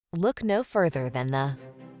Look no further than the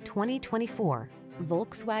 2024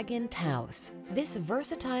 Volkswagen Taos. This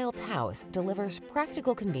versatile Taos delivers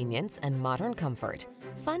practical convenience and modern comfort.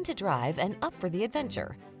 Fun to drive and up for the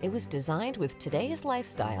adventure. It was designed with today's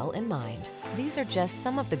lifestyle in mind. These are just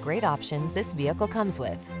some of the great options this vehicle comes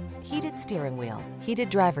with: heated steering wheel, heated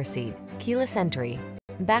driver's seat, keyless entry,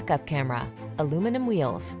 backup camera, aluminum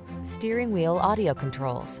wheels, steering wheel audio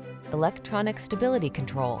controls, electronic stability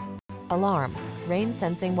control, alarm, rain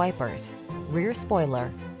sensing wipers, rear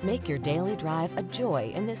spoiler. Make your daily drive a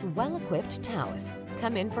joy in this well-equipped Taos.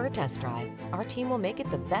 Come in for a test drive. Our team will make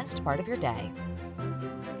it the best part of your day.